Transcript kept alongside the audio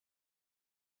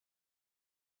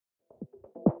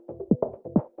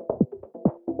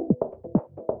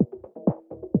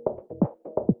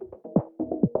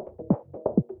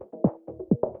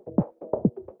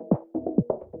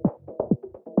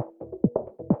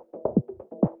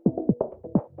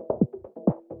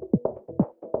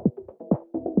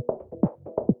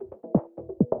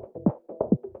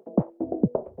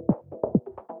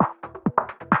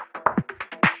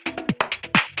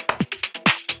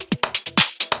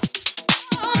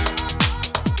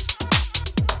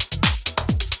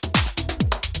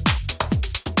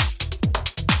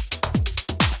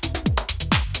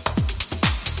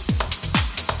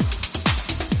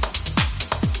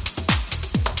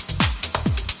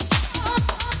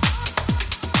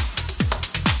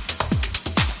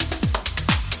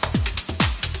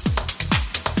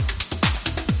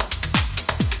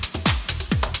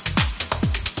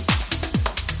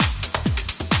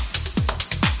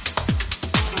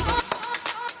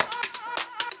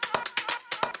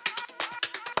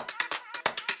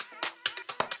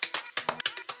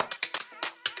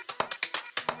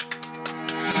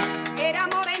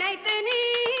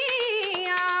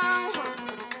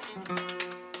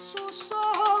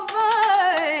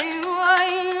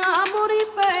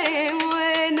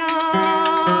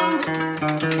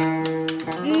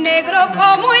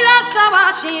besaba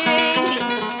así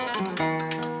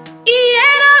y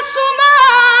era su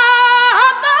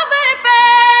mata de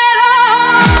pelo.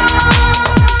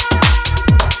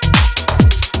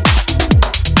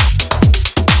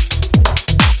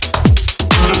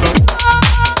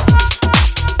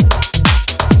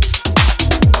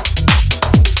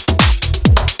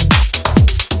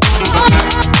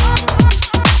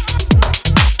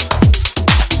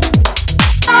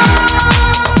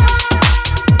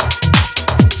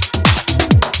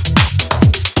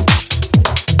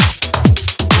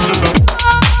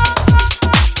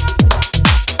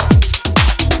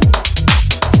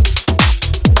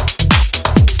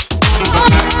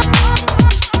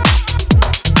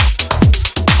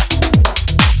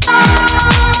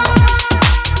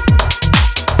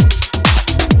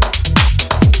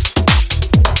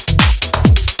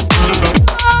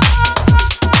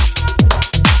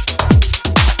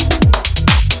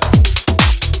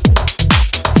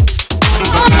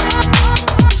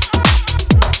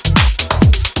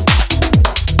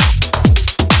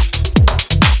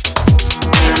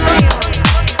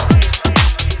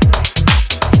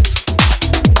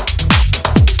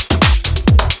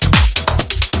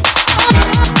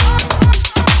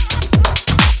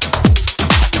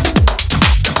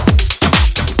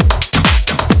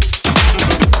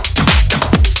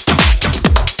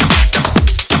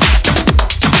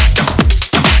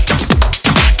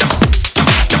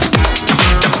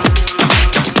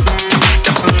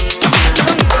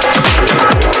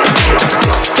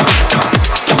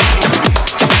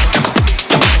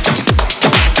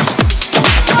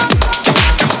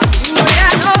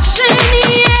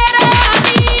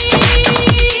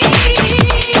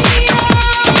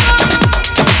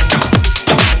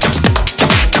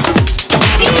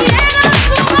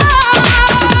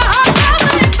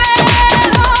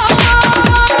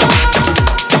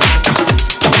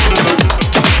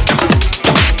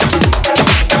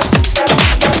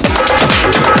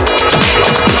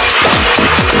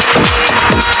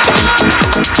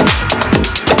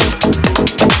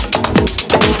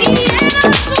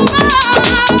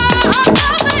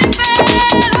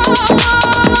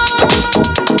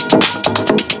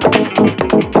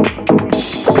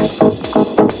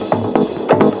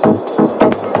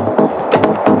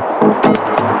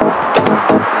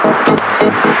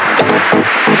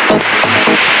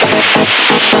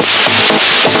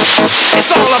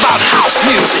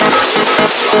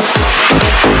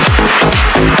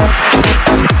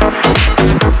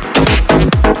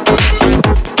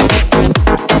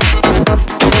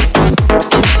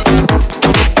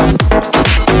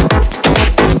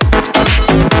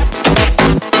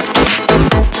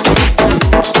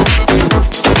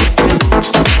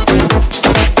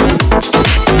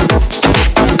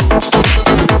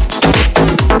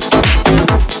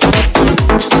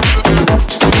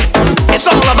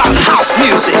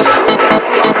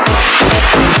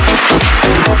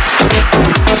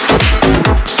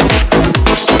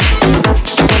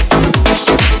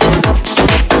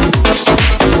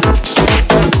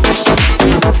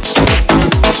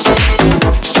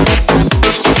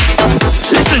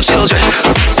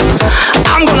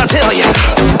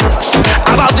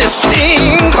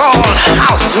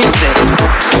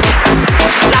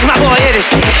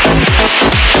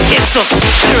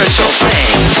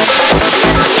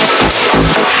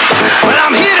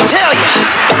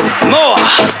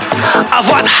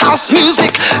 House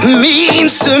music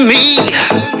means to me.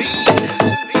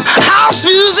 House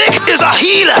music is a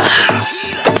healer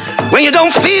when you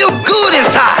don't feel good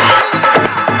inside.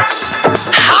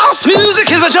 House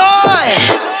music is a joy,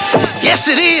 yes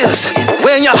it is,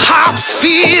 when your heart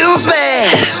feels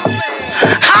bad.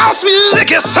 House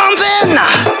music is something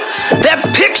that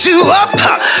picks you up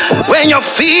when you're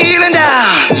feeling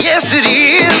down, yes it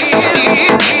is.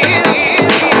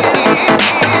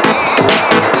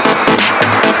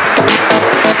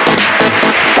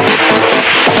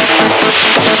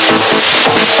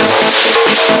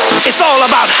 It's all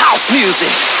about house music.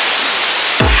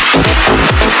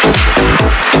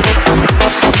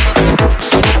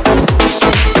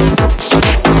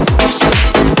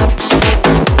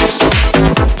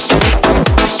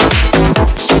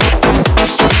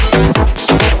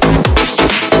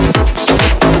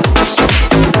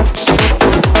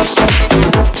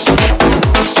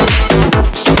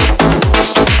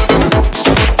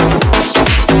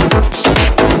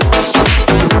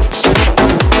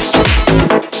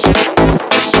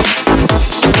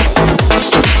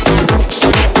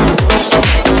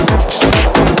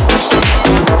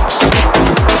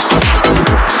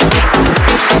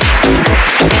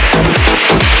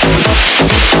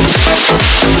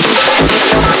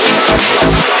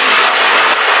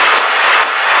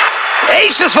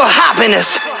 is for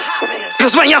happiness.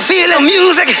 Because when you feel the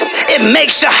music, it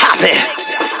makes you happy.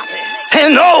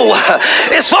 And O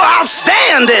is for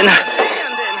outstanding.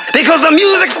 Because the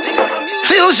music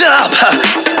fills you up.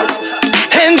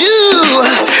 And U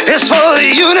is for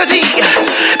unity.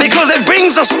 Because it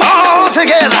brings us all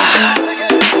together.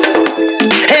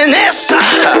 And S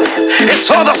is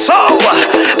for the soul.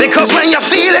 Because when you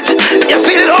feel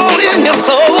it all in your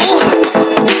soul.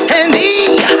 And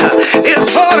E is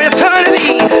for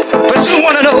eternity. But you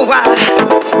want to know why?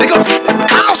 Because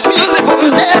house music will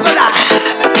never die.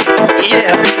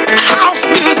 Yeah, house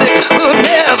music will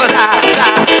never die.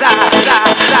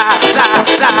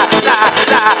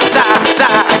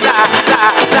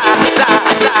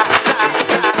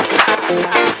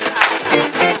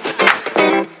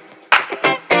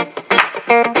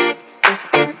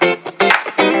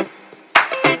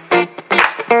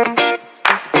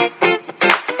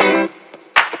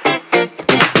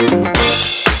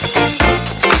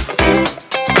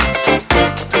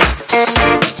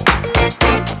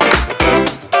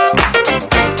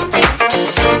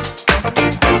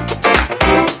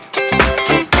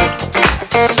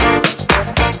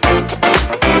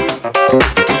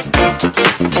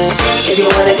 If you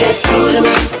wanna get through to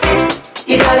me,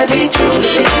 you gotta be true to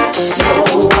me.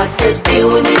 Know what's the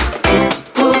deal with me?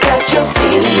 Prove that you're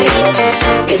feeling me.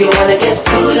 If you wanna get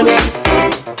through to me,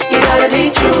 you gotta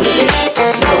be true to me.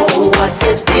 Know what's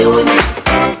the deal with me?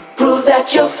 Prove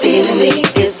that you're feeling me.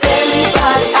 Is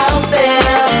anybody out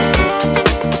there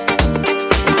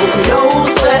who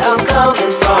knows where I'm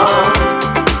coming from?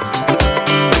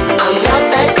 I'm not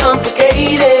that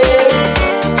complicated.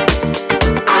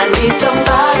 I need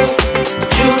somebody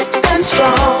true and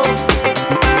strong.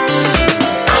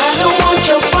 I don't want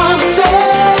your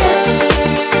promises,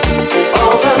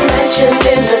 all the mention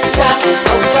in the south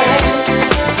of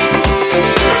France.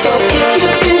 So if you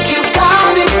think you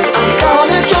got it, I'm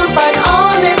gonna jump right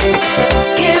on it.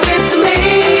 Give it to me,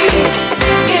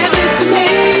 give it to me.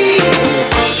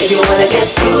 If you wanna get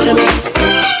through to me,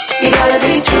 you gotta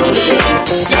be true to me.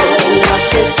 Know what's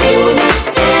the deal with me?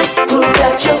 Prove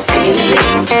that you're feeling me.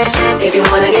 If you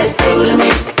wanna get through to me,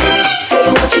 say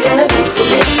what you gonna do for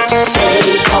me.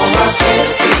 Take all my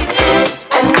fantasies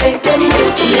and make them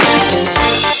move for me.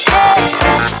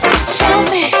 Show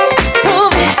me,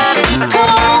 prove it,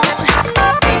 come on.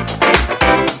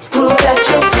 Prove that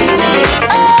you're feeling me.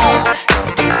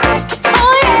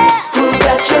 Oh yeah. Prove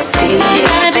that you're feeling me. You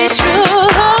gotta be true.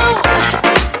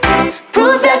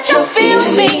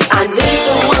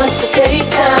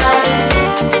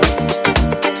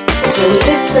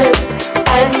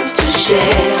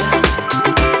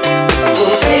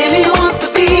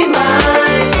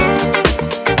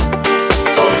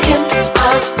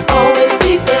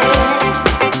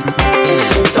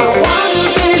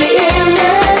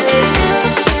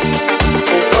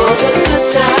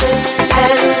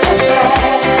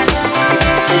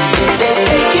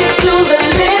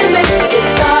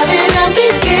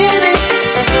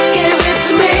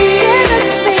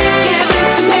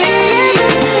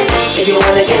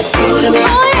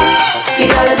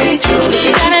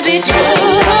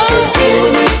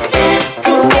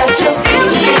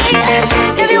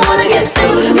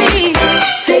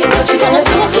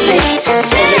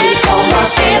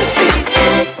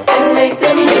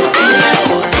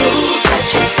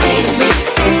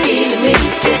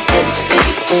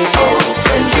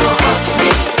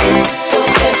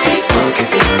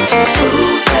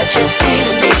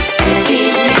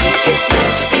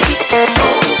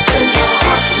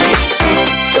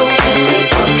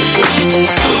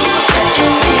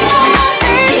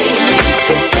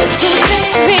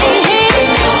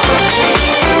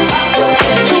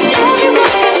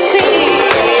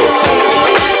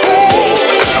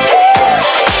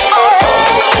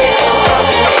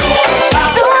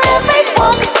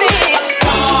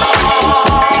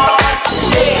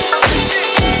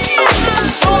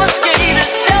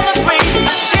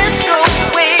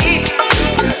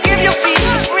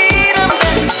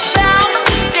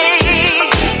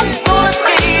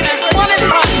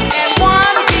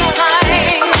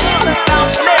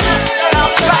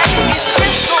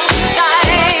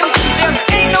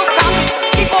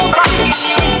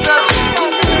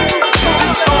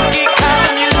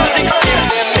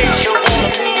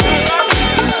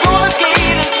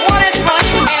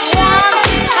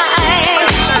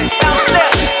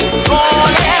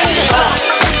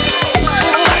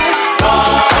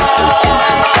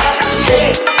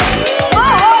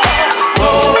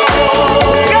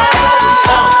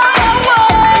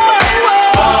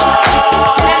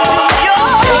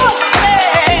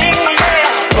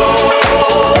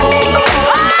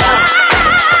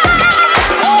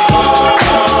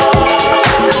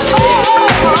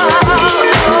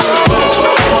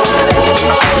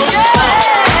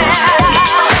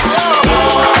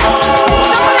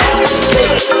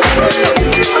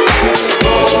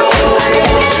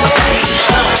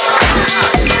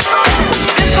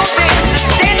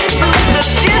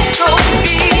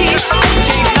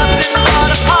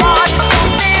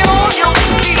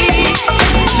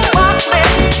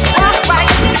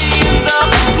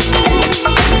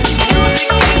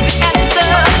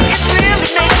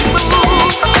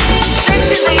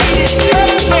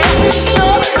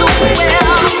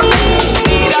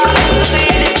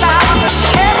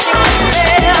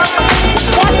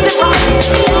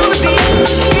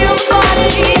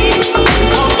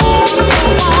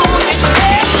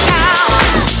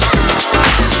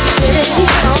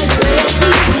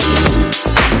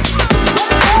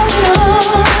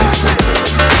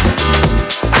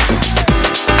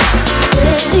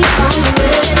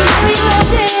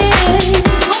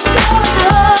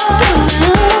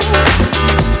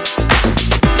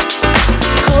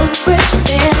 Just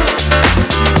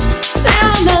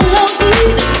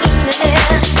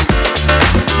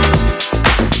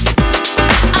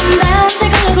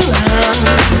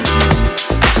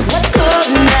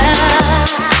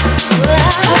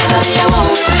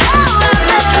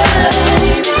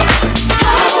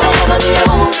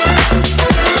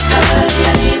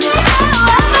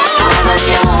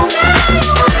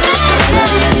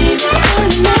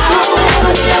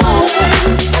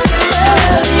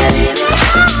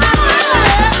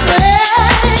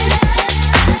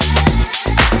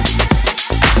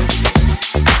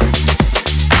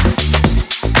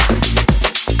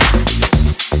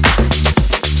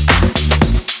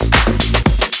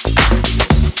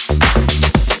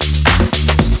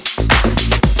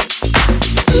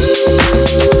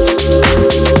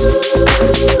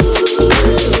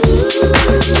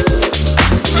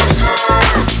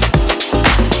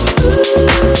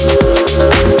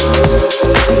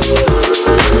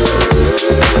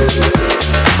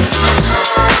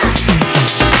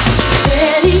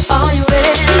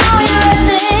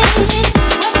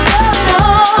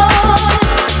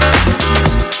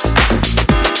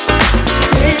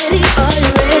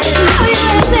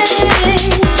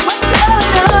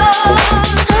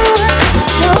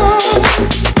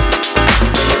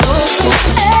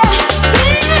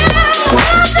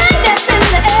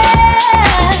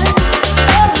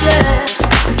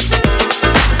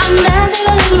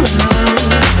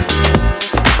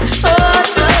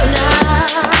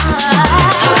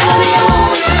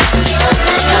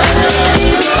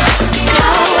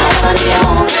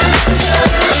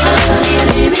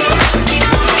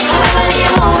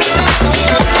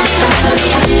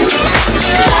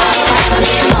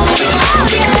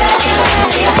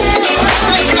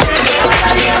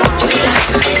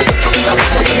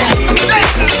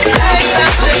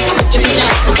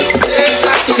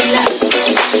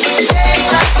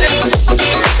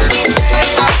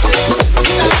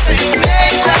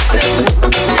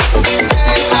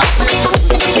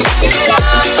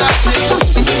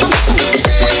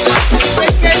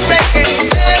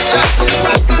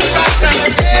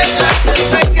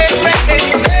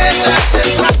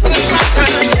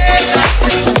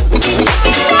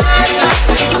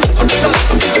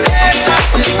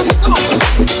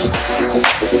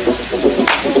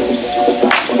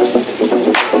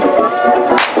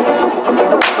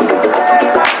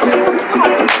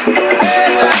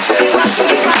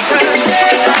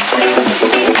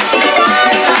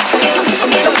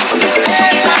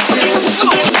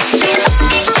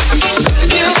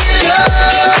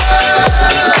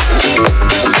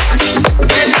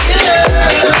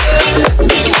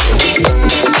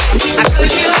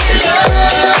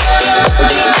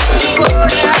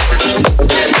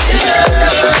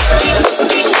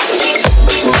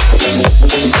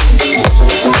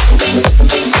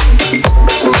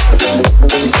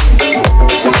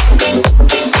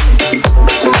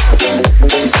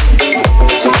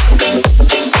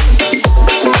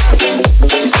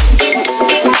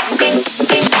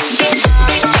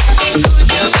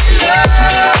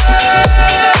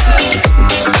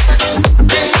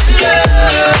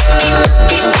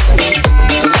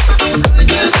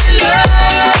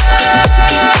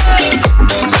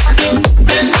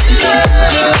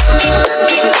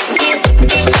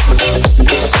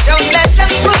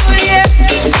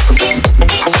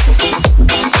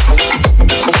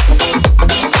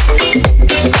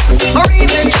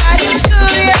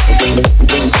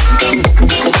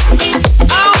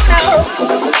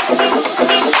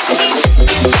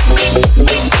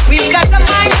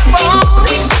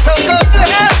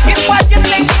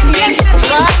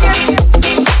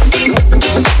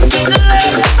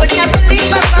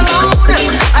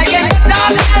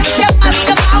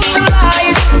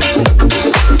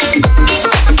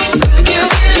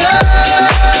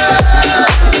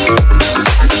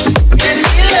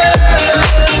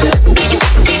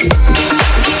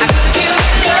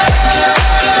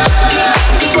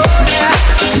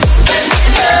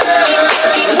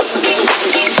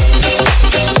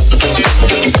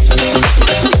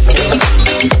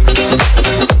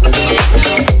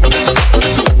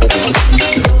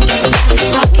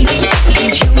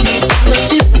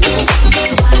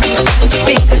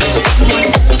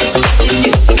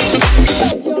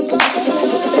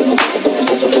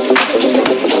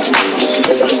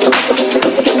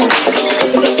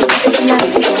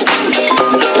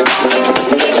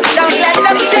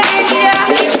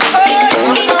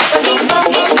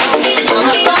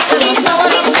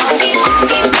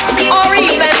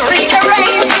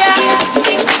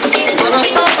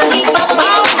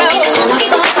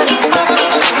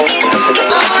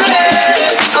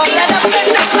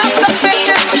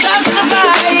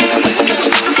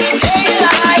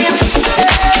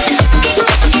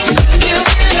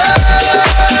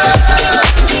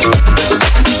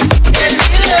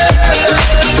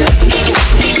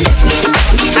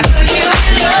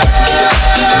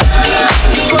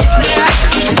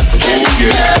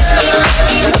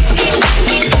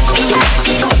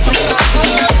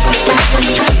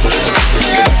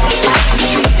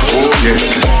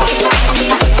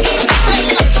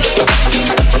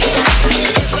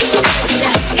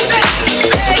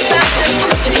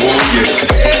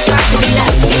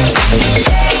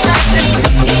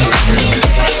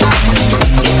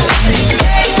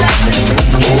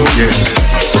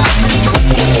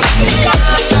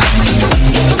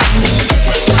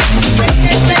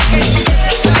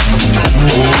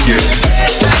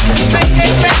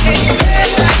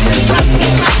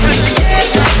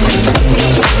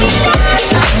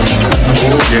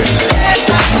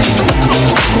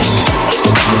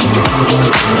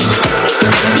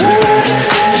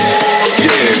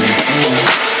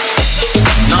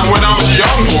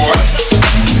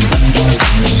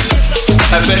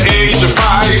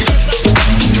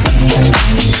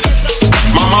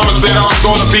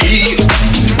wanna be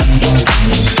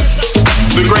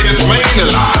the greatest man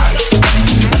alive.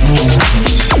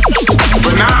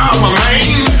 But now I'm a man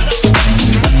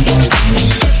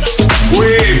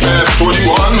way past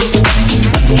 21.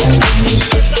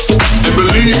 And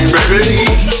believe me, baby,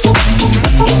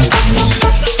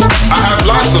 I have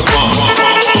lots of fun.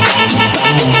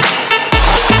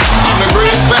 I'm the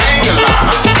greatest thing alive.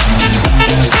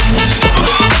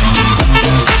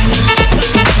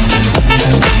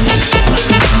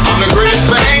 I'm the greatest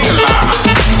thing alive.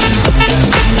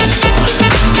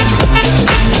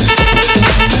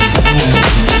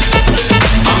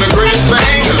 I'm the greatest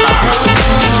thing alive.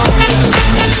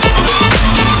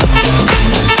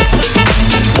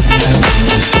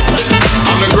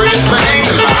 I'm the greatest thing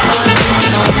alive.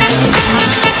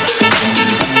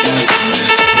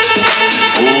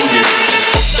 Oh yeah.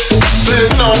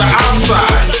 Sitting on the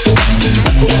outside,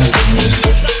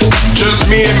 just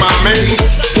me and my mate.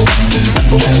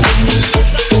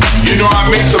 You know I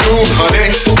make the moon, honey,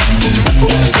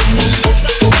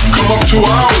 come up 2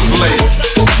 hours late.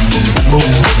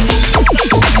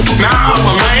 Now I'm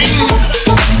a man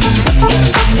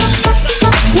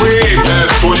way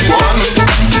past 21.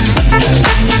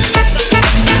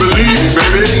 And believe me,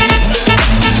 baby,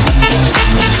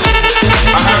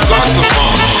 I have lots of fun.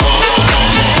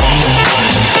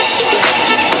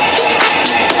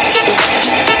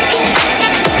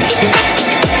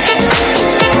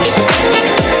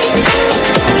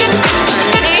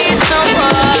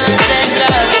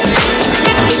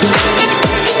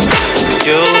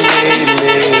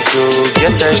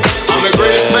 Get that shit I'm the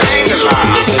greatest thing alive. so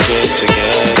we can get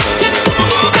together.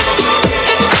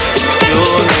 You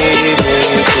need me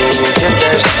to get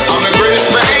that shit. I'm the greatest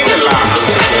thing alive.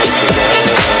 To get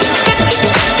together.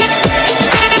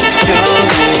 You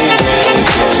need me to.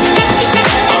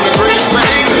 I'm the greatest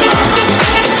thing alive.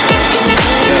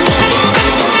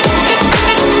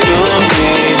 You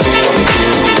need me to. I'm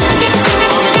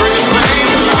the greatest thing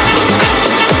alive.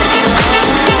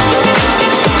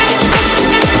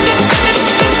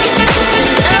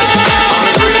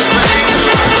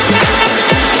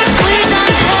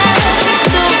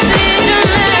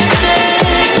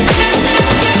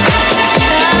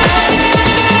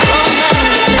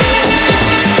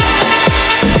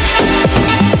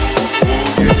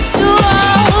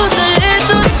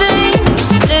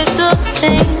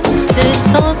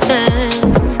 Little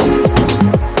things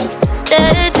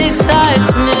that excites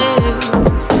me.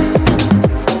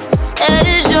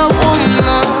 As your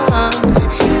woman,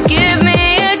 give me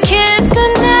a kiss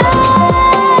goodnight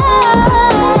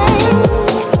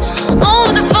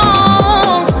over the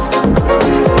phone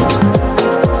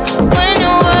when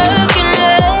you're working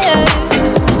late,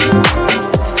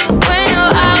 when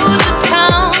you're out of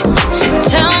town.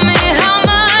 Tell me how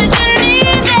much you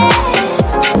need it.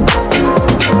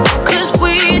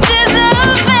 We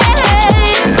deserve it.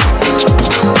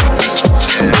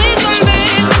 We can be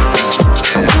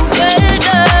together.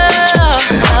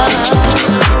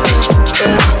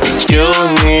 You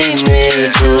need me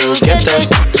to get that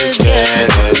shit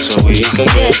together so we can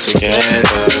get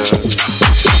together.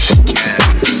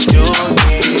 You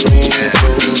need me to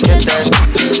get that shit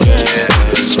together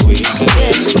so we can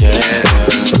get together.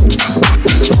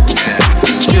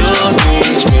 You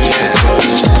need me to.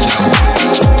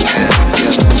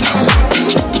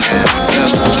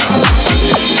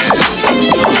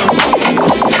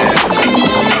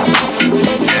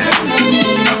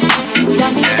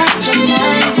 Tell me that you're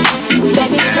mine.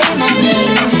 Baby, say my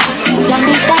name. Tell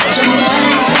me that you're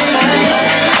mine.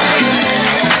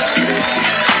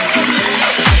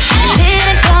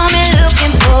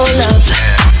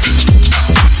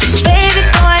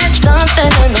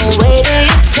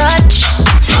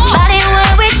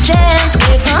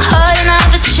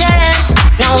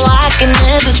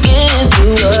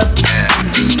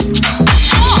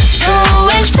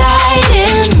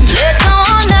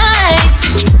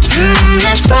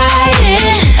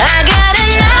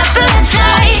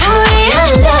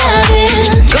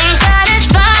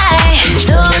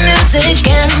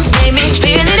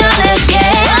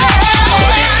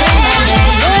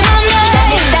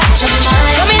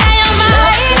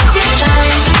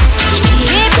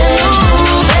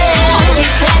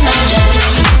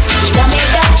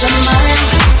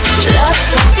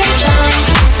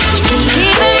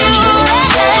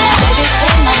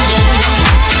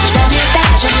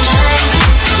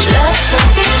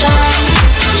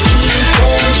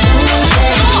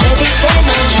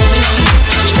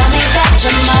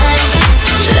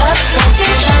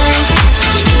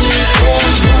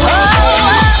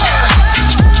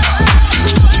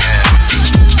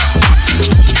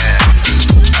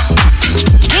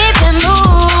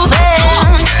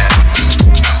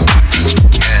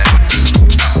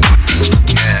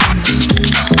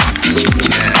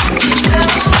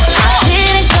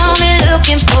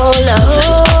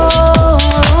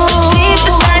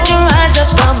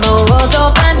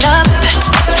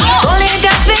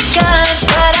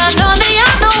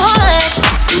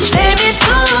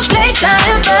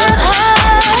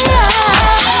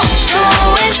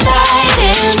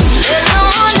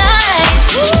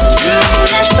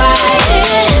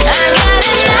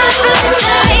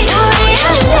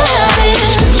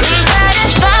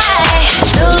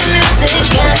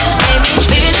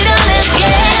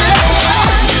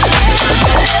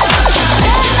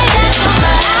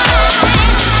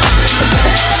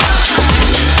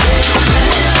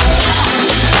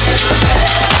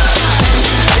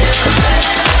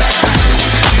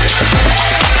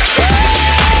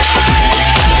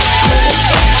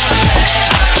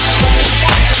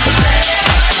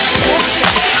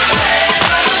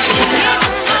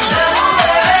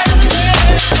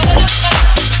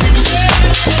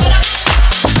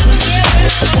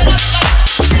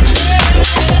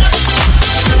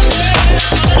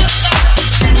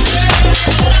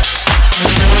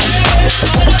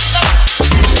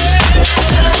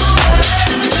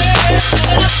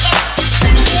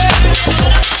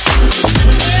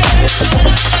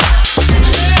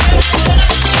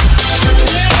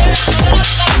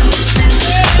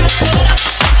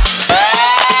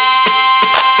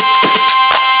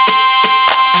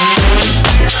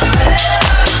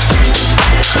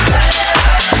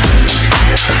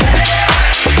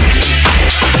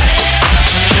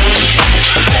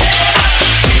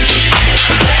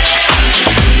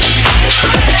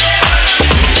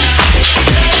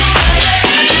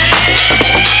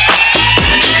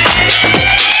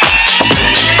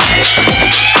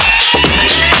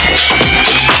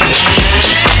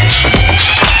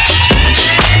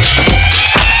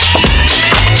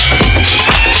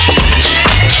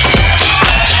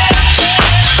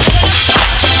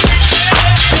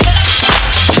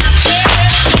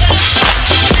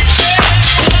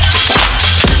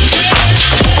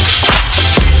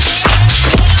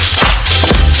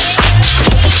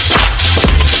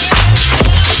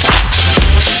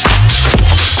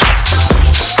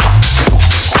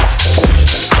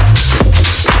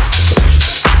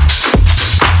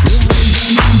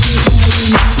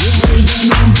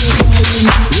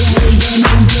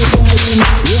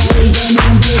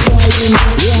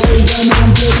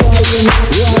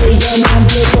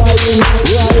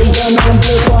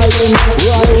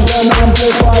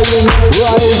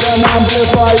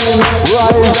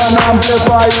 rise and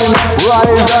amplifying,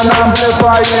 rise and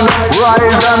amplifying,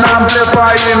 rise and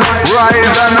amplifying,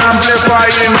 rise and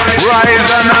amplifying,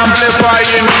 rise and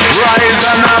amplifying, rise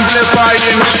and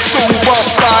amplifying, super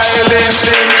styling.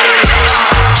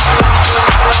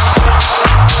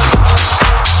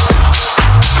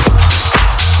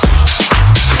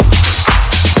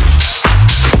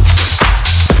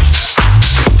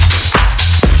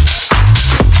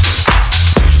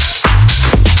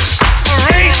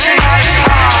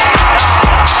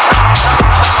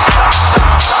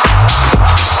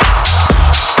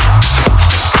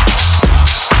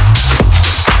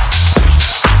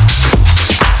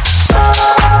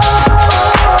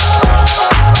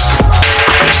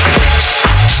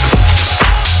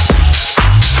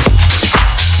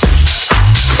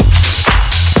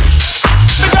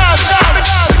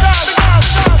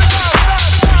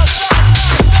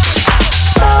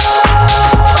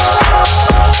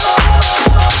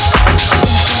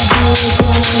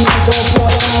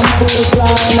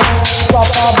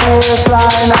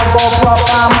 Baseline, I go prop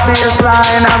and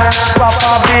baseline,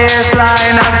 proper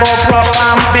baseline, I go prop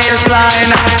and baseline,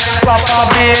 proper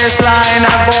baseline,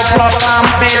 I go prop and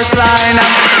baseline.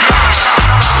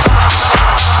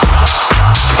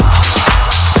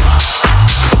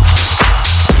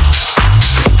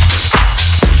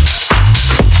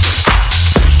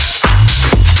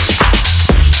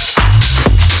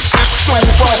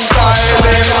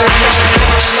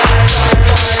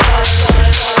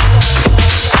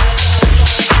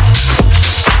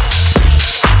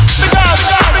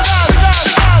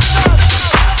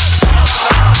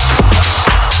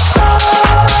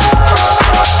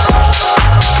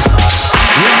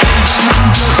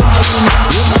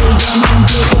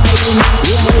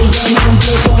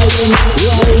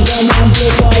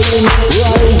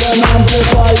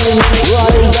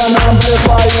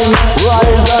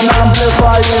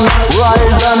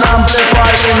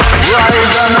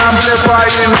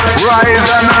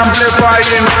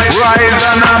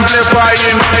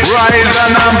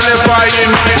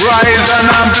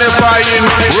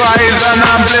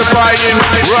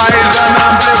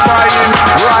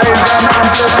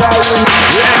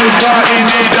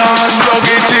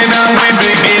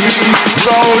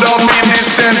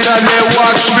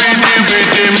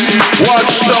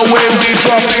 Watch the way we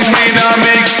drop it in a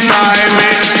mix time.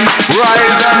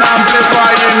 Rise and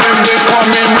amplifying when we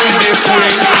coming with this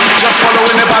swing. Just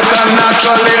following the pattern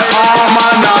naturally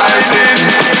harmonizing.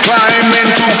 Climb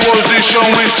into position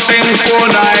we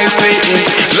synchronize it.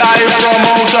 Live from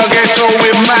outer ghetto we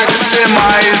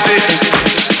maximize it.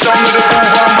 Sound of the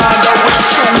groove and band we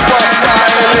super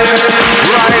styling.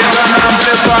 Rise and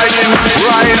amplifying,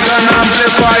 rise and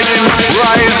amplifying,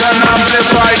 rise and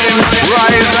amplifying,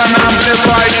 rise and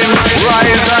amplifying,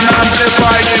 rise and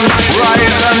amplifying,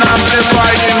 rise and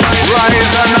amplifying,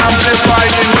 rise and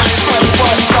amplifying,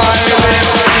 super styling.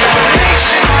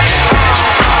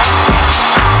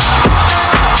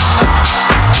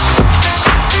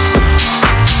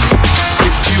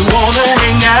 If you wanna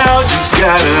hang out, you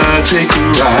gotta take a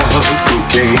ride,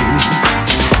 cocaine.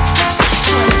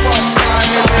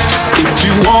 If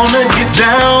you wanna get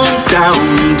down,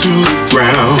 down to the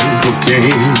ground,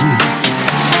 cocaine.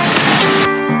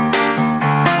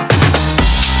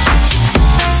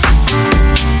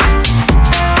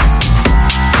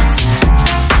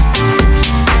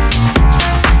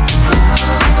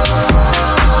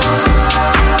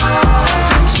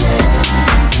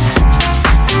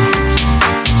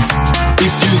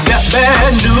 If you got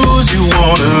bad news, you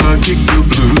wanna kick the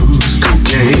blues,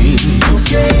 cocaine,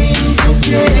 cocaine,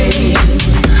 cocaine.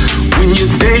 When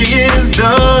your day is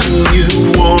done, you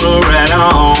wanna ride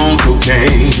on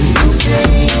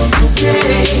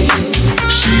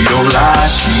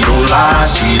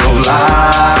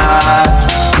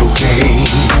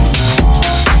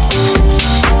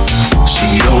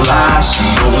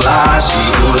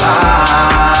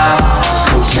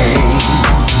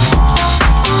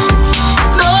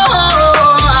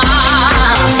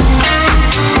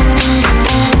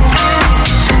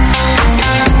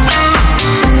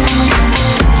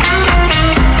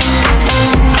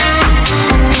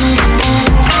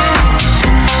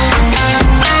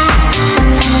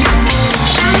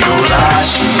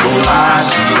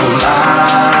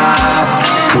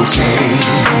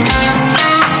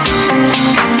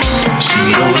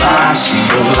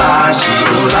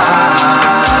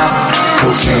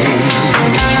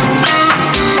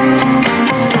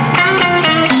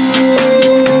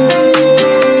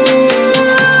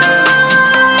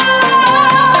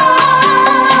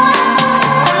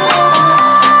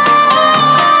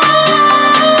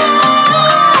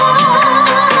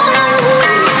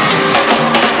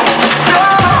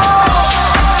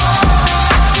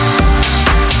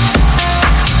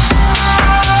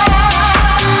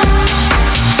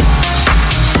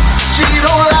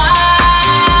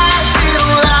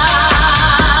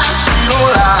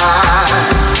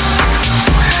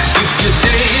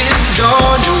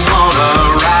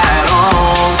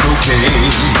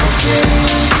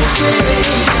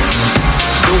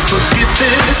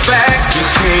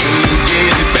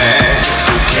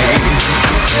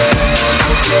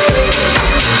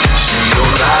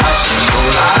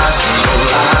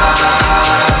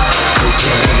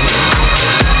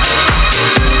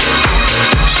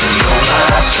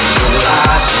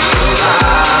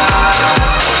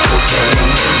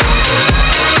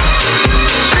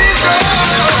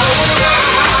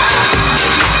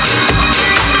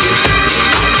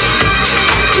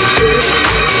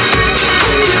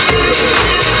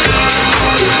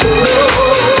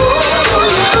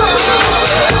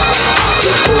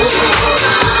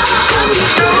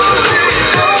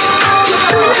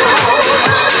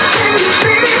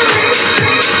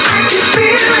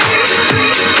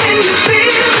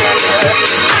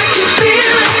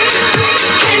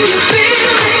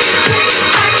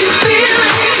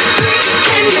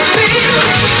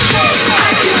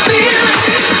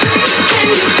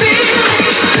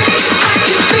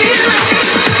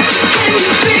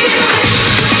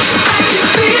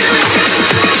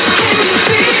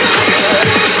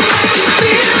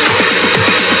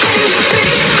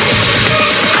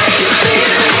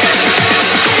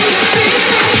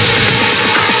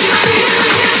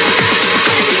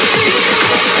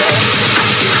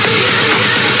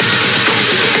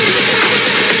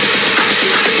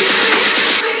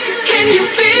you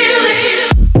feel it.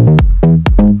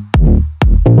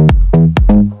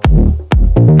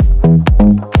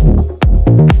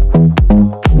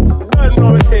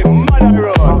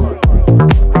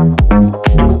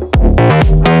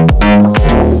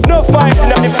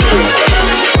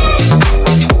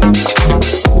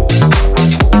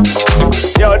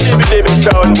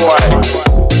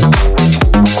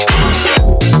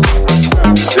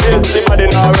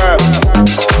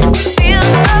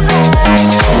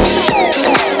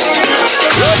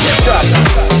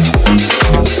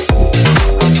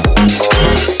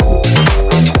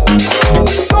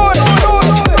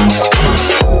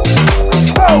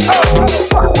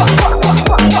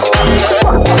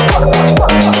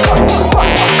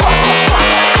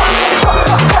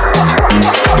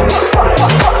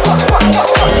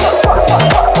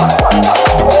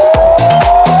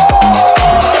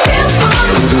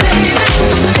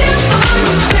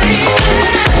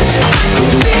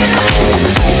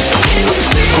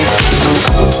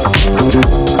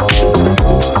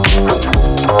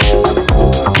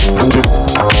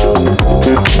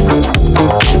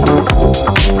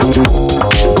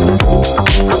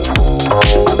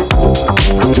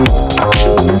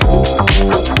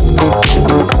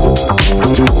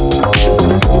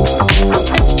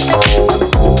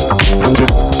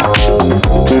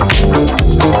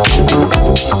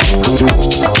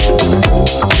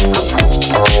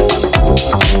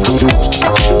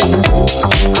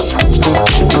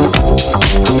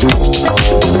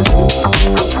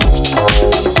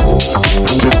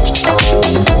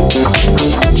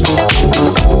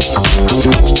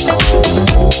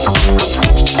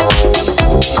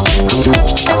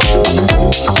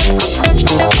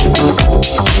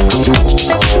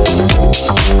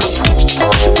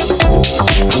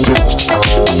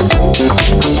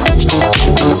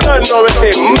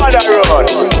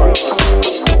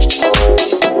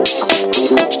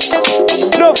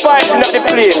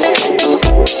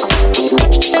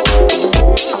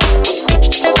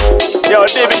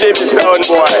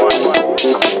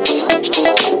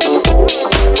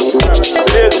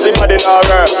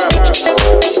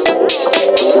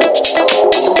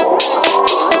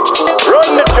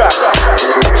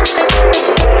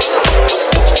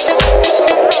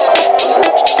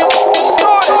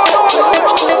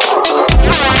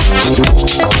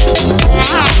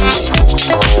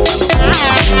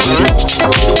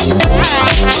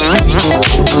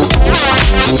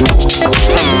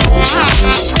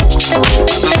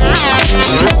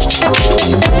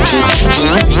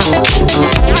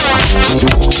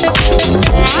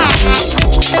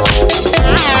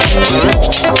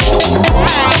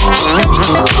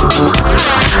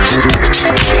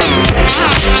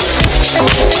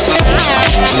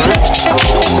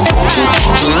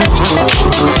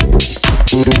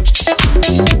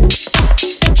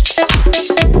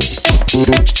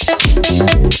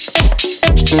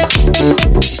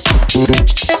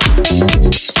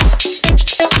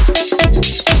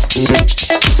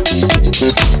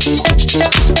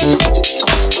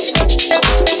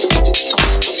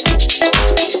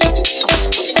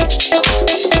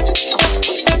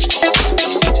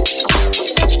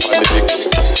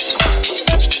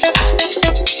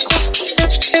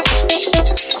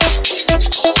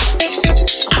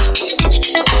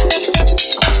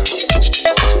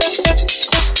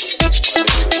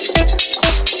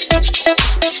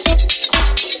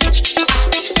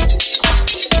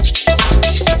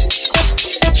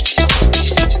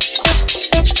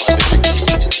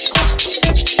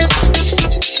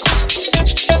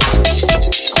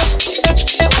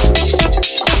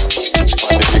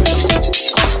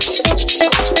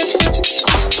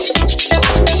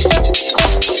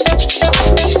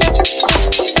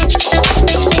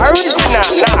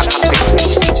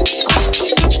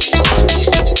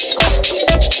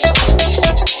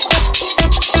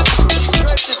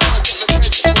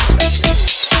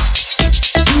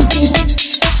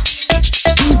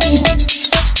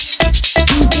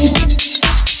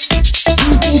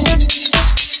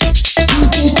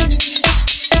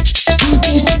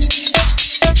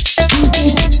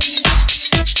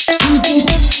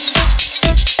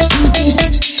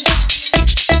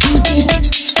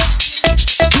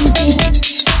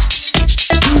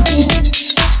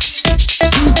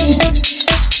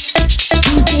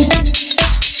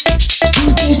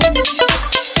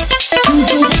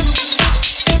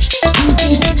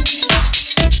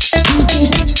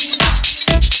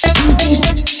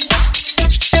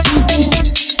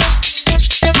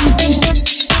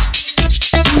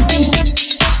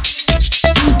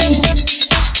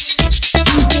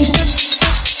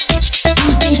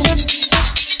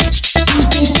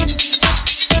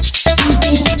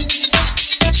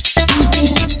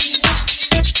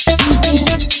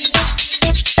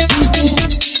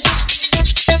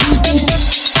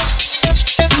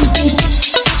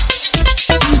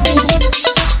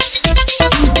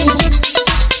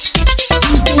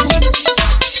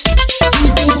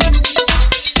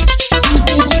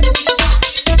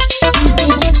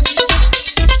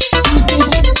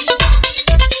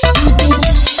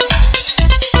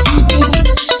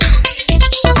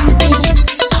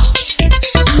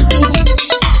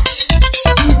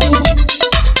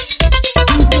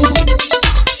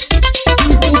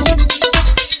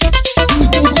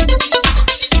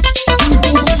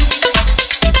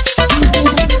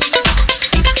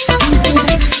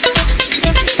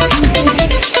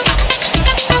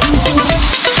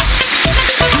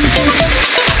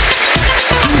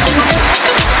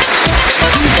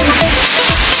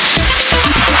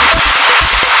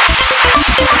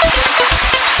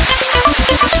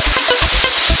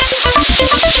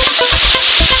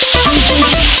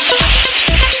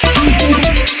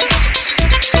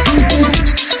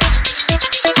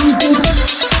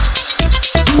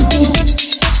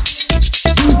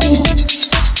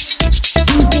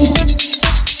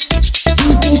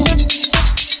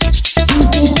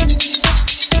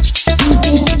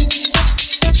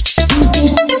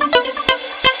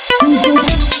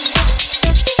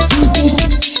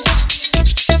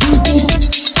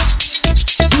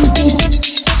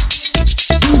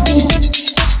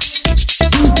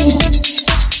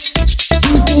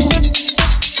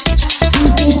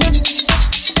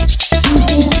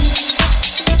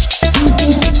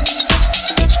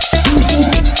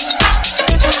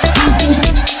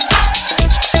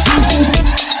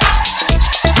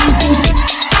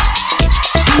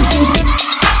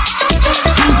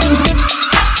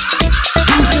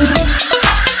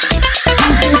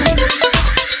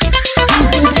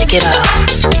 Take it off.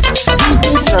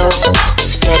 Slow,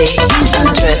 steady,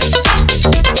 undress.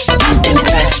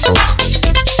 Impress.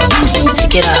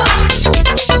 Take it off.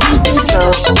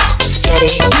 Slow, steady,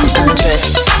 undress.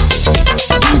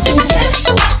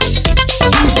 Success.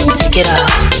 Take it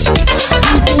off.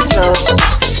 Slow,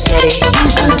 steady,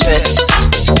 undress.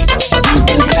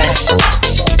 Impress.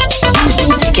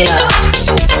 Take it off.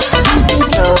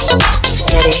 Slow,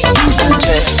 steady,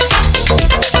 undress.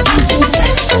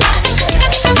 Success.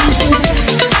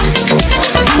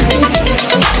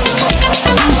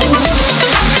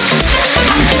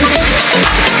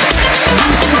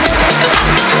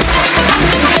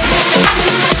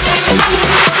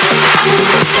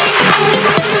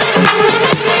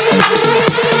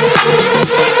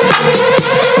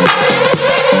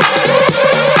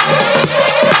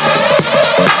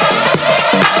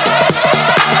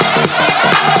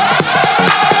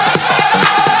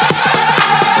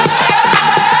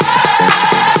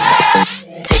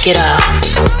 Take it off.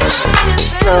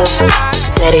 Slow,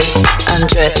 steady,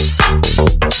 undress.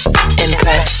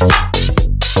 Impress.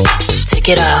 Take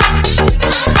it off.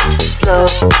 Slow,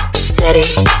 steady,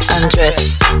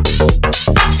 undress.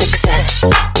 Success.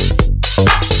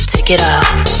 Take it off.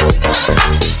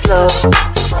 Slow,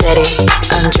 steady,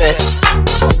 undress.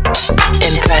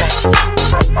 Impress.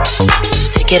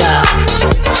 Take it off.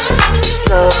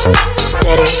 Slow,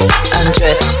 steady,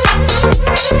 undress.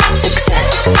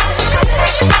 Success.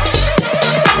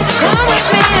 Come with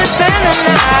me and spend the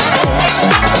night.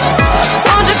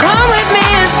 Won't you come with me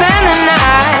and spend the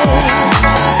night?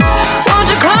 Won't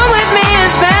you come with me and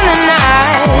spend the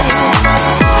night?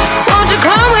 Won't you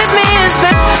come with me and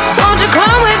spend? Won't you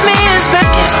come with me and spend?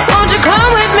 Won't you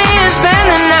come with me and spend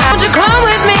the night? Won't you come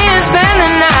with me and spend the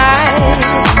night?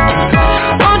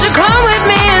 Won't you come with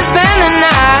me and spend the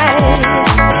night?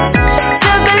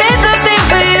 Just a little thing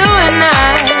for you and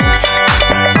I.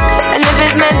 And if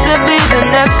it's meant to be, then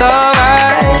that's alright.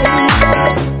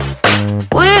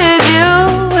 With you,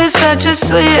 it's such a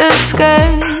sweet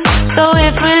escape. So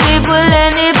if we leave, will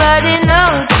anybody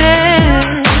notice?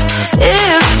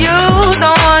 If you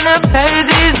don't wanna play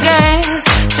these games,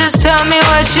 just tell me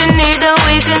what you need and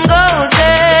we can go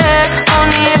there.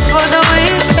 Only if for the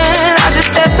weekend, I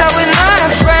just stepped out with my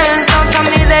friends. Don't tell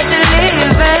me that you're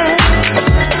leaving.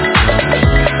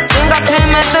 Think I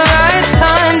came at the right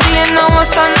time. Do you know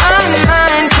what's on our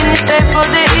mind? Can you stay for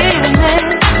the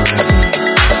evening?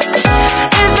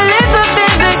 It's the little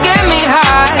things that get me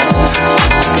high.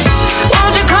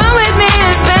 Won't you come with me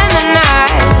and spend the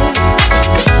night?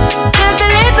 Just a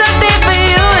little thing for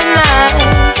you and I.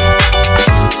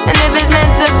 And if it's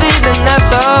meant to be, then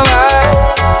that's alright.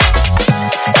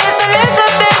 It's the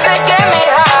little things that get me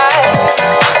high.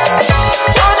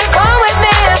 Won't you come with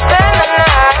me and spend the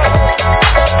night?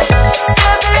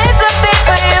 Just a little thing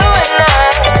for you and I.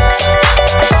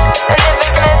 And if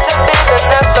it's meant to be, then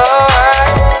that's alright.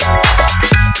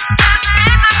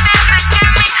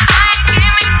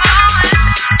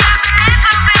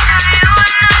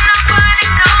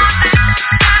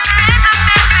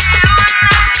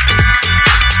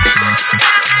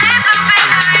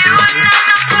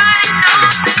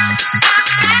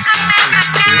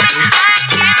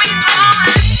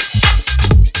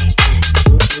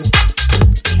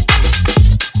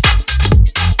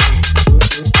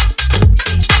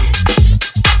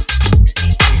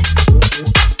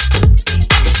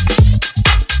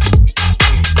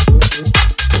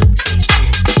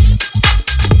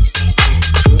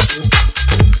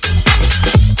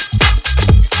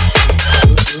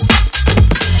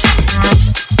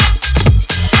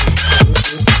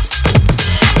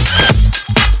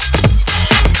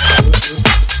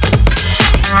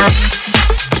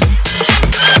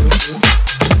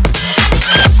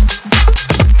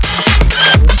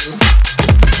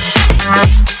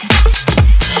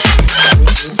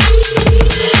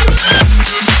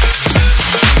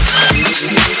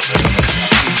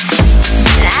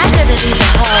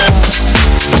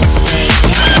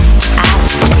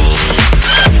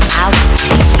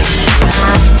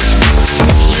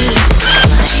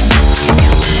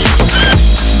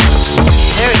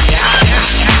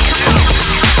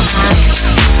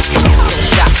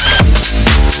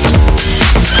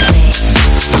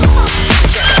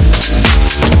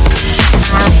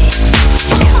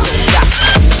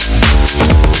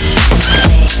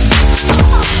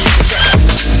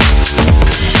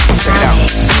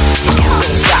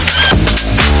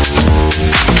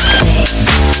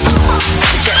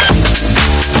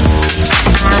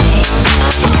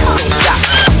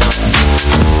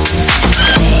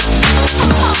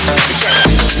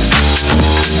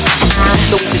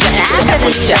 So we suggest that we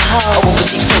reach out.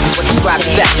 Overseas focus what you describe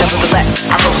the best. Nevertheless,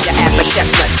 I roast your ass like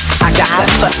chestnuts. I got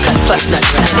cuts plus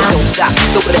nuts, and it don't stop.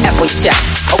 So with an F on your chest,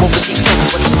 I won't receive tokens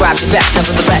what describe the best.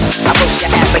 Nevertheless, I roast your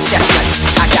ass like chestnuts.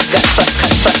 I got cuts,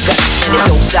 and it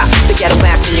don't stop. The ghetto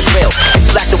maps in your grill. If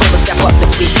you like the women, step up, then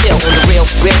please chill. On the real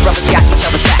brothers got each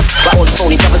other's backs. While all the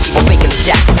phony brothers keep on faking the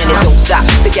jack, and it don't stop.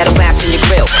 The ghetto maps in your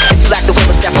grill. If you like the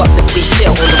women, step up, then please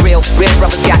chill. On the real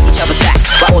brothers got each other's backs.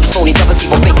 While all the phony brothers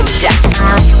keep on faking the jacks.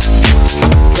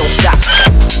 Don't stop.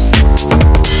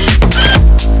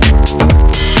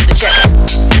 The check.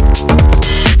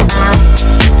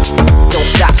 Don't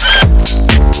stop.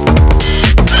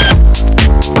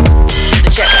 The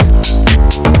check.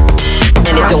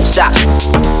 And it don't stop.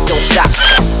 Don't stop.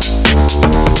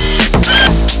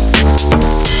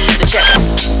 The check.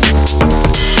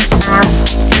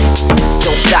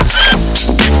 Don't stop.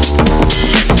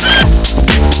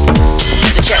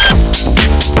 The check.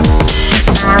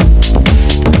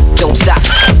 Don't stop. Don't stop.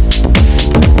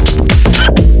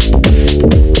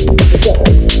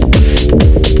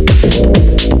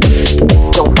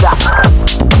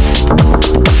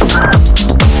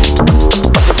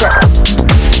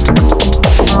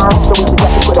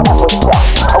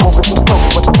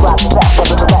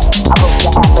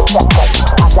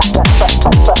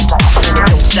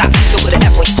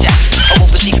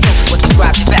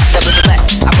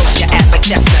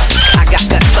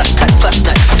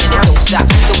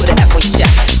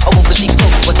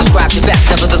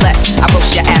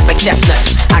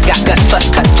 Chestnuts. I got cuts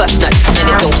nuts, and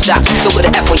it don't stop. So with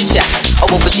an F on your chest, I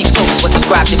won't receive tokens what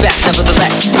describe your best.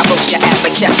 Nevertheless, I roast your ass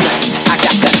like chestnuts. I got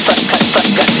cuts,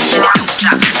 and it don't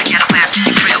stop. I get a ass in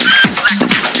your grill. If you like the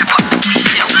women, step up, please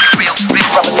chill. Real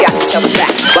brothers got each other's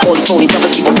backs. While all these phony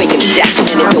brothers keep on faking the jack, and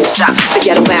it don't stop. I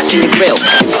get a ass in your grill.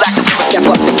 If you like the women, step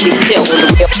up, please chill. On the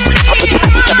real brothers got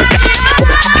each other's backs.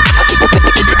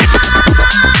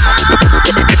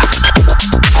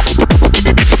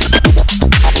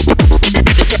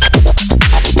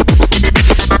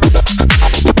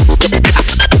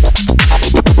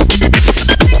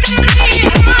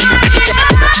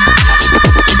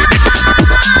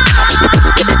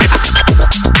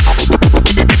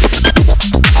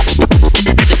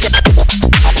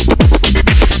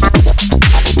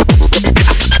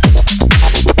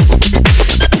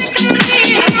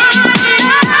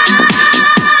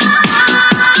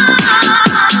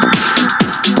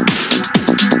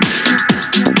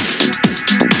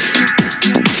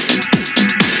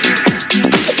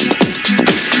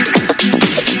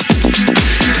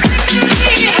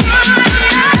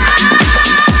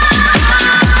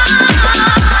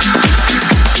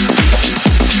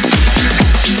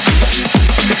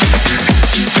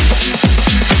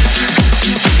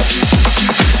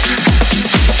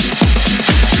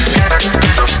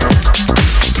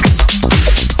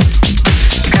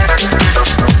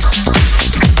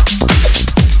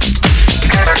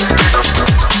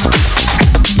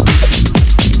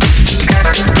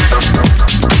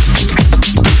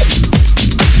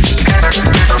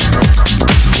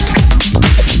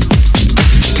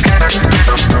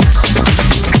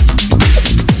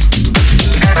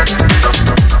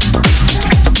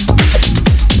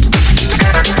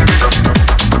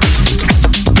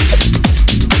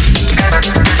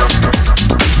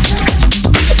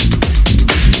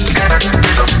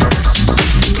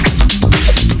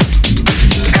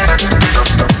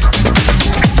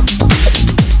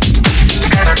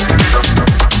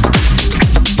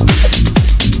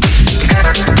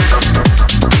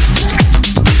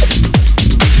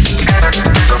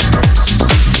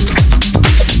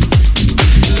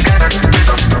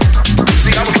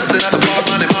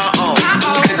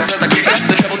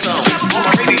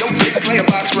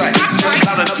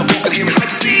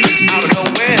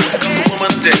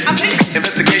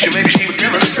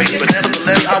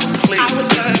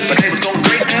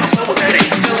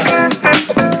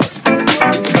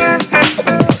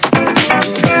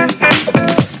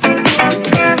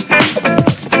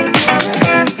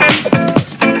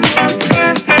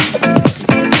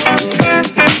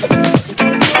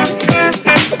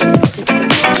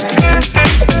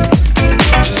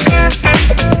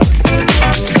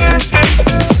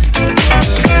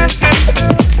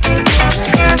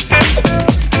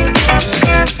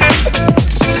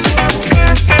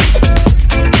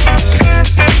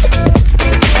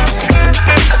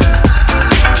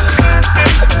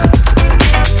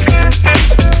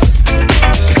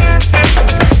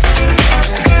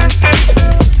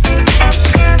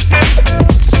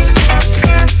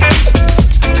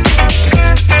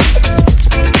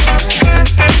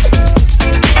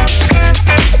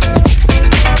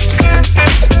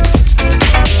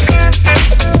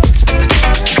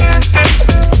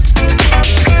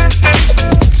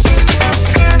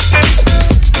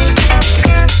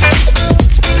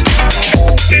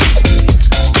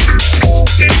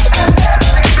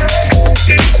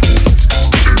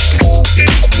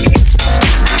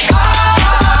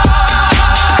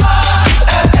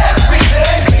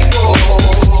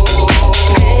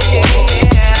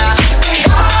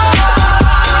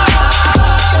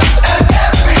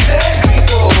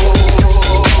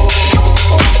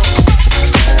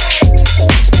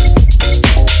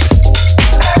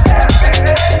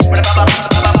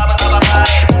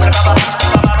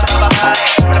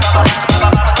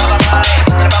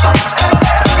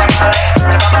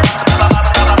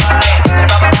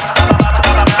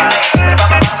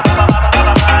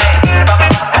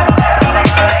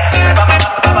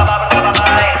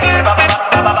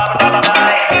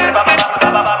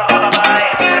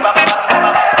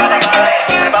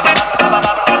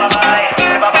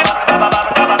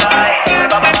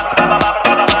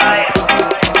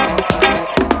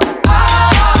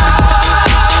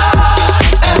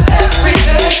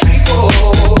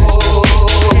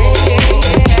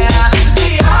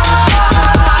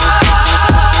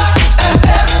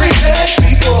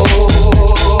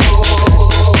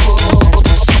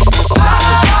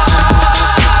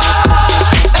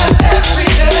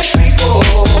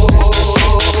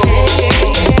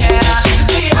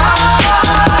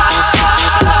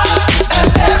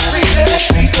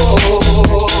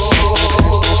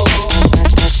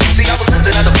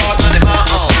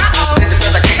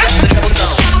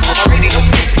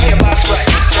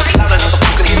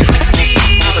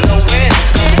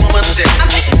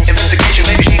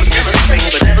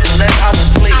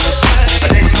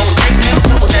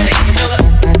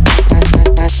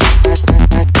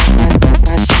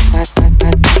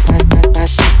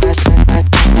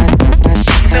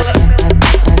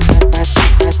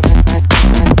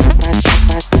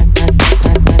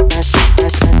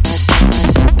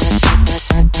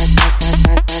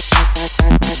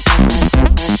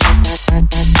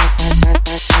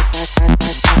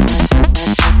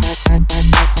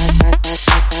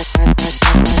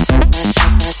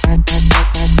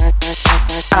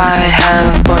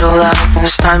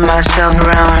 find myself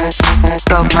around.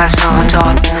 Got myself on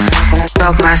top,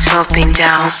 got myself pinned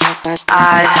down.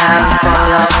 I have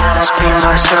bottled up, spin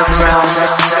myself around.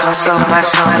 Got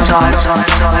myself on top,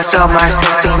 got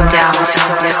myself pinned down.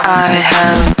 I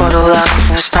have bottled up,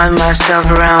 spun myself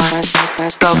around.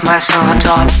 Got myself on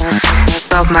top,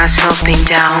 got myself pinned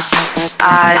down.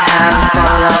 I have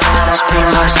bottled up, spin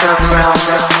myself around.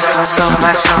 Got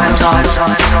myself on top,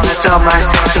 got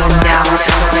myself pinned down.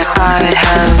 I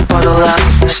have bottled up,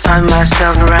 spun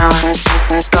myself around.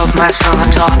 Got myself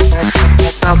on top,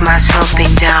 got myself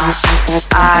pinned down.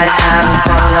 I have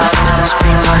bottled up,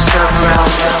 spin myself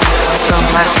around. Got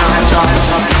myself on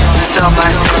top, got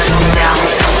myself pinned down.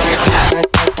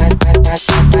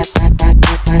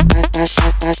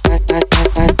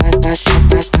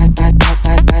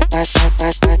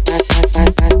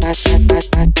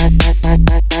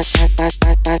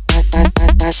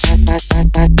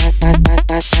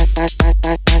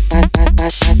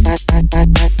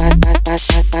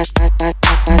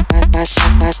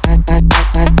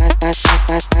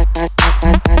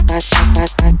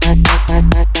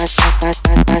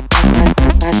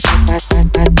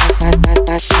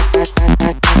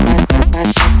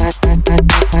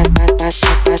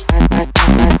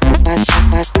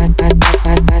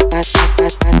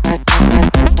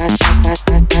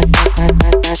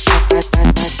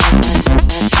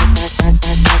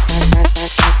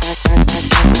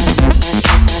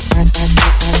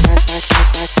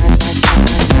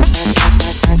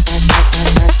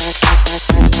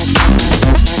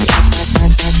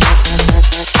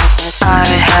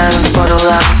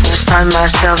 Spun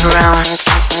myself around,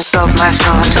 got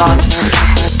myself on top,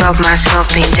 got myself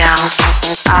pinned down.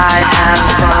 I have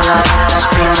bottled up,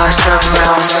 spin myself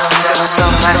around,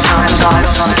 got myself on top,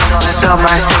 got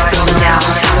myself pinned down.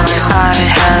 I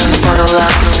have bottled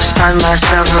up, spun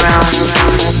myself around,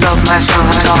 got myself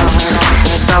on top,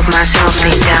 got myself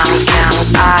pinned down.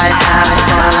 I have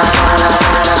bottled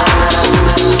up.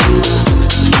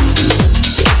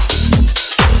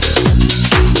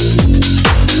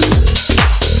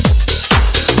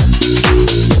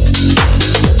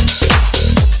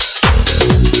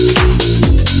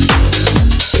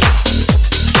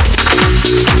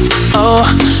 Oh,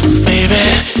 baby,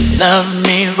 love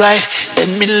me right. Let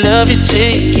me love you till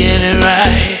you get it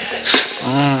right.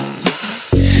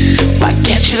 Why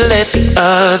can't you let the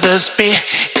others be?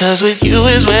 'Cause with you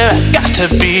is where I got to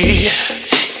be.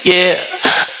 Yeah.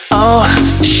 Oh,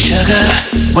 sugar,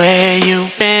 where you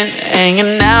been?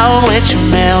 Hanging out with your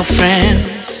male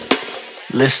friends.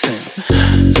 Listen,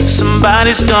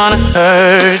 somebody's gonna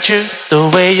hurt you the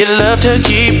way you love to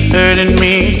keep hurting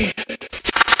me.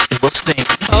 What's the name?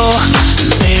 Oh,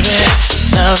 baby,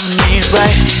 love me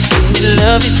right. Let me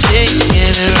love you till you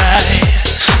get it right.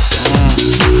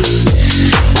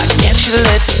 Why can't you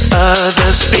let the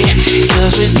others be?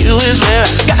 'Cause with you is where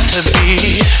I got to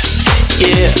be.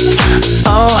 Yeah.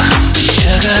 Oh,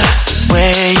 sugar,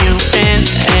 where you been?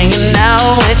 Hanging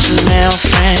out with your male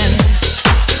friends.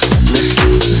 Listen,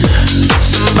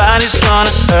 somebody's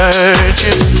gonna hurt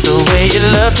you the way you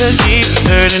love to keep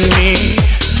hurting me.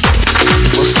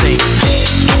 We'll sing.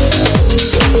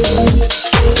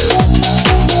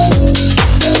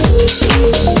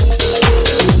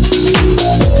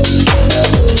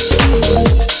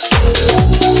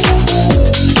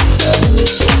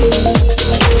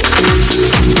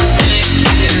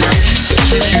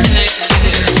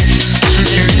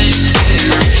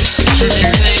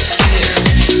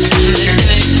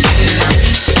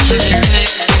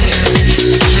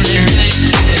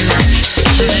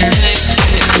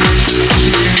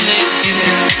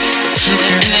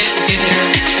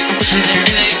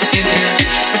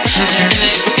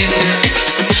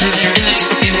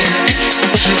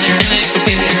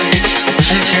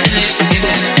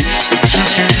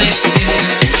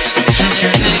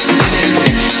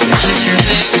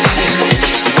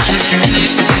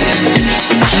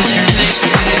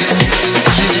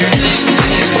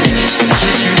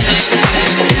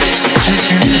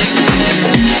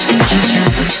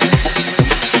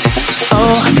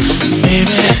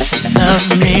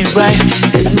 Right,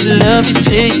 let me love you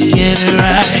till you get it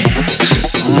right.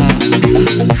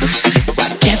 Why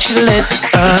can't you let the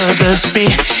others be?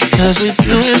 'Cause with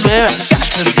you is where I got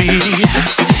to be.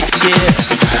 Yeah.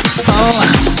 Oh,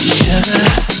 sugar,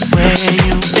 where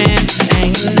you been?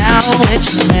 Hanging out with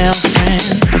your male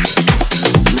friends.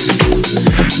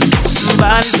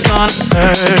 Somebody's gonna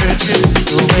hurt you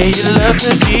the way you love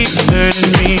to keep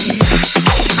hurting me.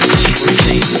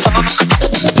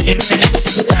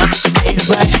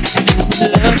 Right,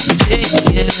 love you till you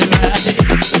get it right.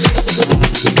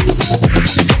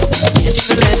 Can't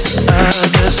you let the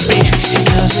others be?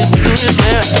 'Cause with you is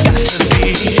where I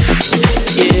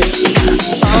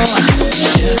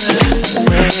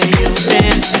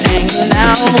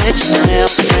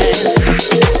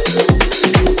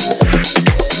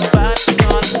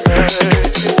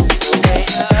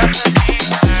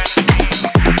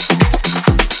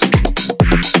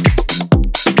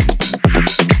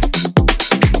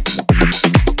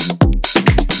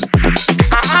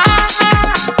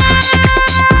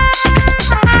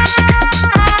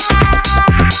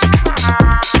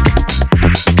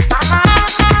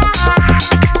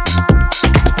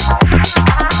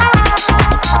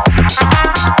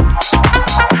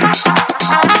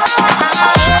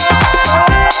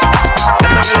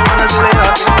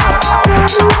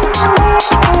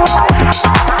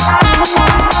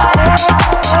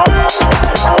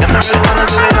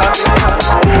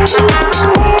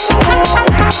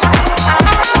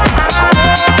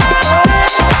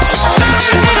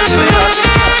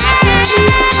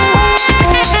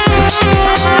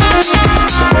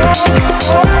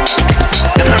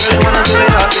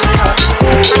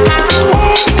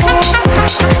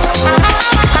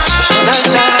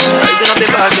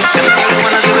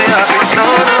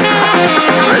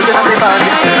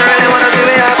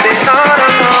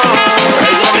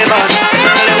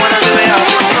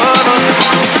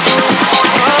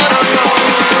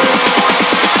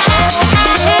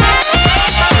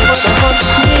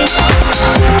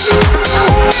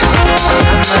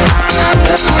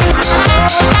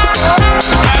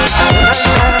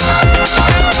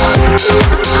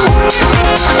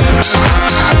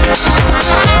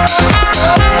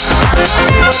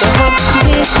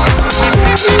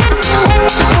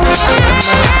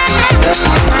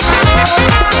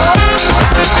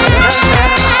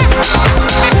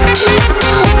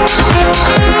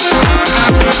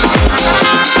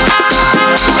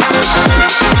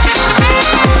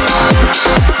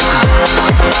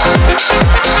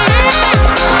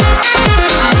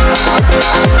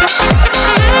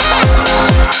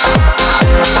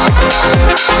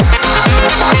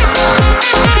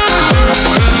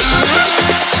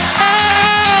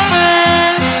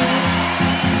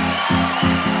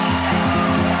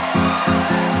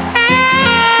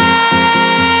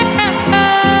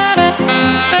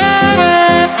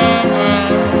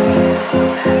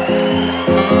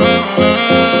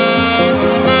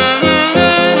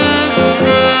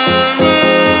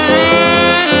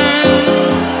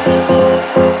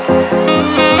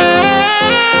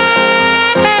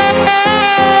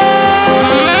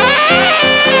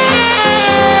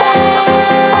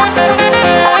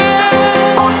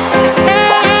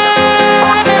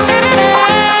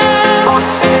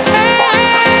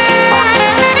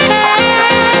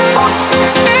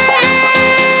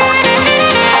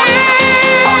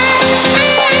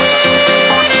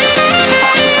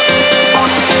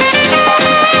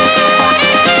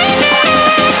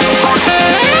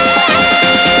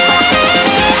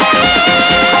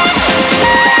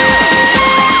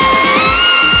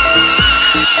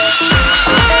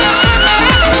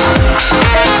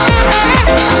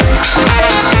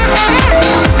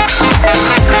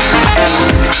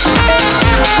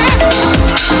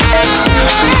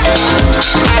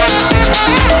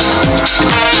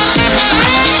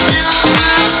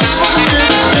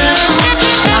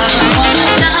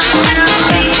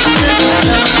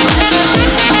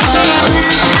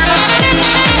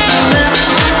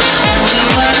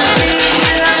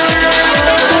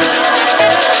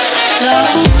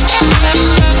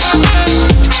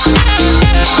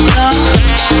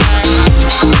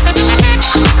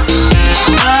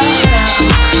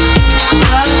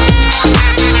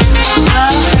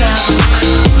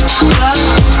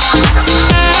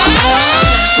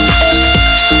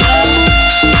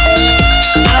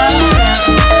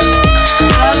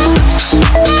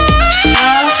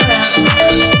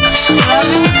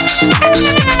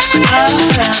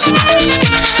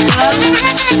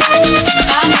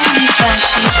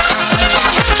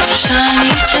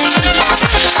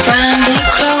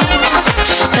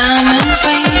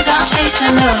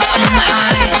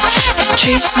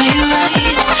treats me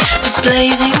right. The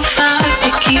blazing fire,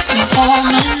 it keeps me warm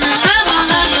at night. Rebel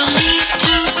life don't need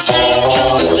to take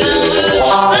your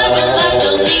power. Rebel life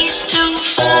don't need to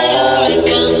fire a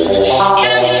gun.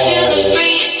 Can you feel the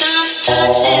freedom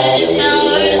touching its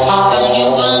hours? Don't you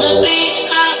wanna be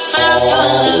a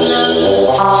rebel of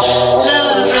love?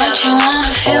 Love, don't you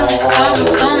wanna feel this karma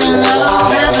coming love?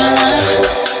 Rebel love.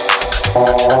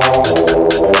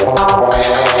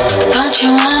 Don't you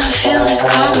wanna feel this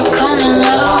karma coming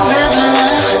love? Rebel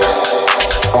love.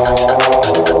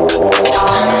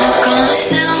 I'm not gonna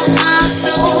sell my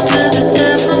soul to the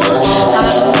devil. I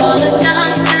don't wanna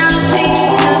dance to the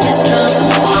beat of his drum.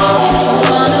 If I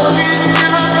wanna win,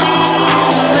 I'll be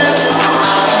a rebel.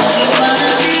 Only wanna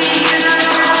be a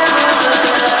rebel.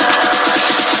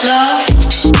 Love.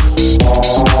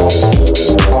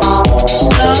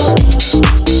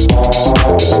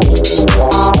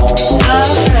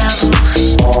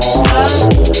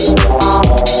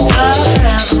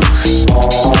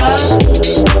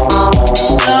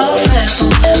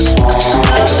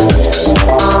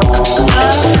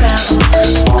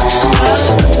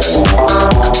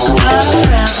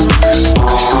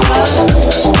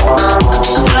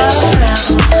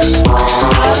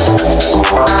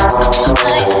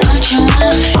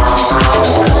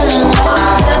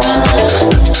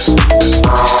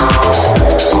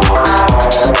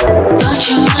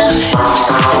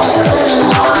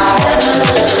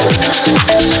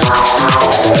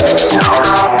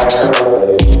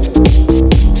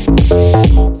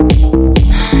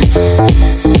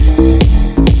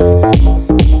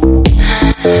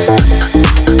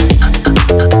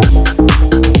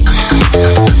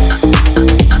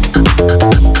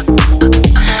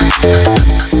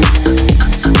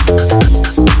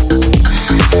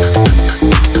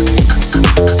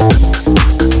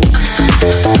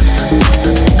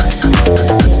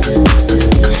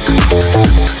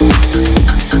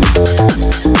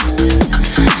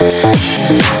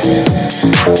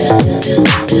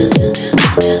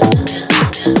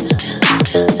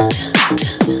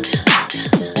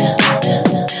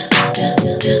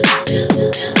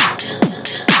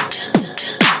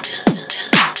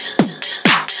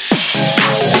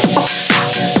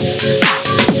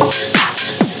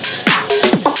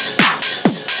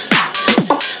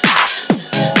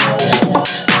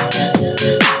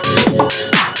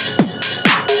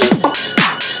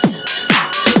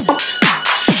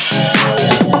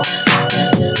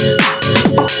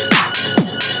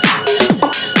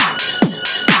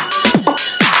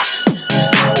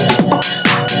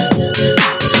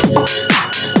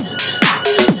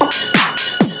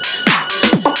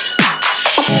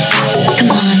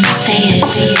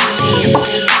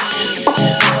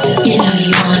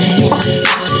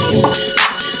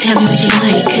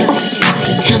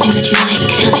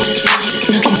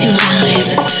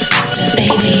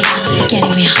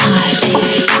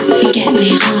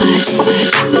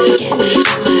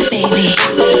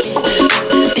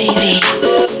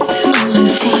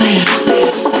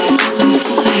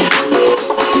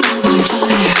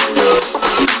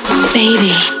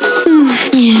 Baby,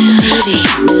 yeah, baby.